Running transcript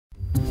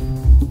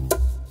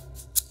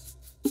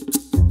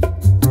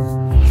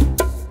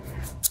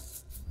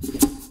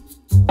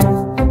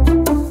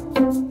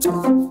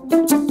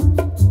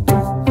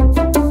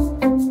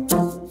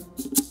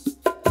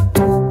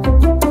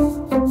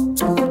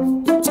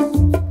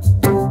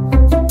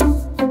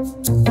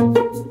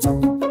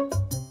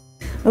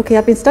Okay,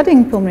 I've been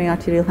studying pulmonary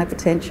arterial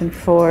hypertension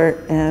for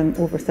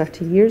over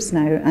 30 years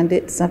now, and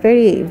it's a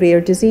very rare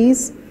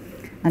disease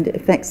and it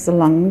affects the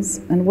lungs,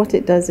 and what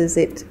it does is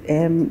it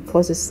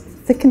causes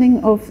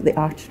thickening of the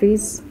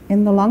arteries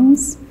in the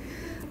lungs,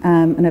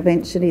 and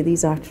eventually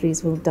these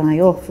arteries will die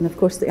off. And of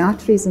course the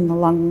arteries in the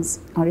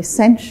lungs are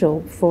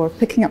essential for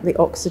picking up the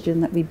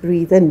oxygen that we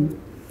breathe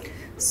in.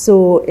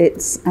 So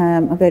it's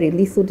a very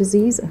lethal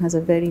disease. It has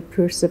a very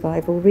poor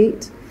survival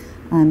rate,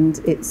 and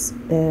it's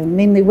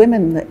mainly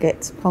women that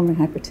get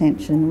pulmonary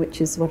hypertension,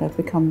 which is what I've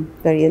become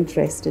very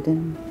interested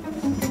in.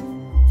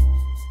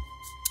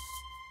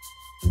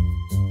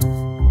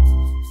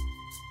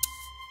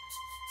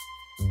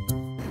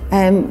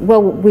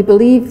 Well, we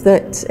believe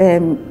that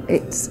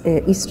it's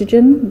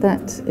oestrogen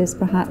that is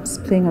perhaps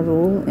playing a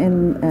role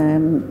in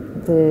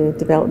the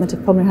development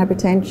of pulmonary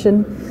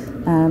hypertension.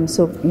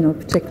 So,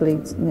 particularly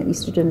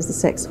oestrogen is the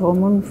sex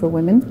hormone for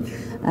women.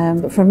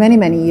 But for many,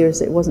 many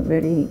years it wasn't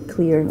very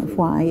clear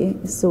why.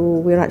 So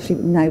we're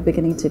actually now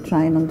beginning to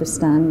try and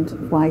understand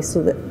why,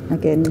 so that,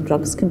 again,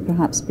 drugs can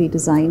perhaps be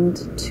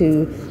designed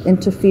to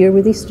interfere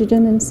with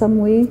oestrogen in some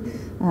way.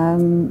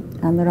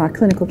 And there are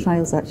clinical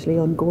trials actually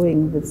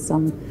ongoing with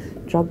some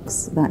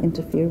drugs that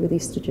interfere with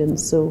oestrogen.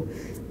 So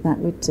that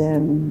would,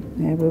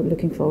 we're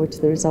looking forward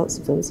to the results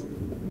of those.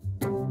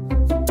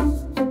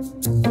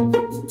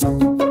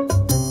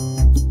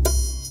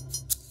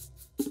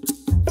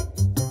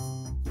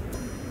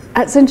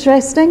 That's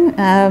interesting.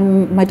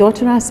 My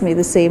daughter asked me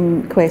the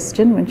same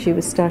question when she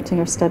was starting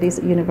her studies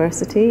at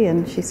university,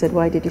 and she said,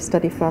 "Why did you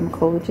study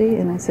pharmacology?"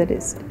 And I said,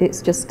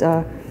 it's just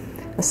a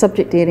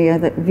subject area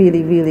that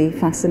really, really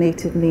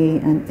fascinated me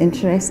and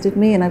interested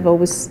me. And I've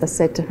always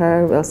said to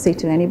her, well, I'll say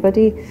to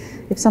anybody,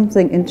 if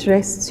something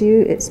interests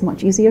you, it's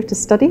much easier to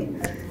study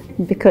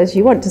because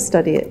you want to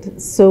study it.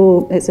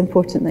 So it's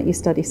important that you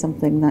study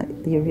something that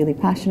you're really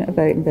passionate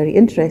about and very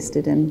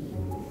interested in.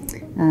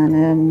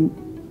 And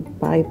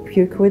by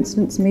pure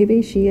coincidence,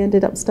 maybe, she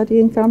ended up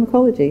studying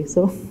pharmacology.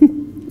 So,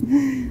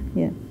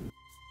 yeah.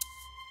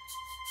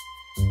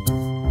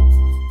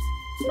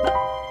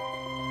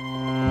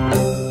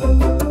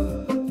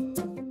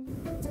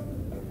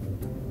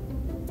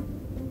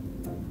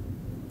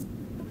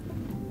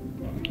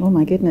 Oh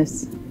my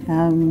goodness,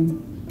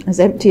 as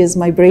empty as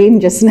my brain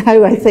just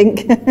now, I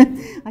think.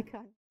 I can't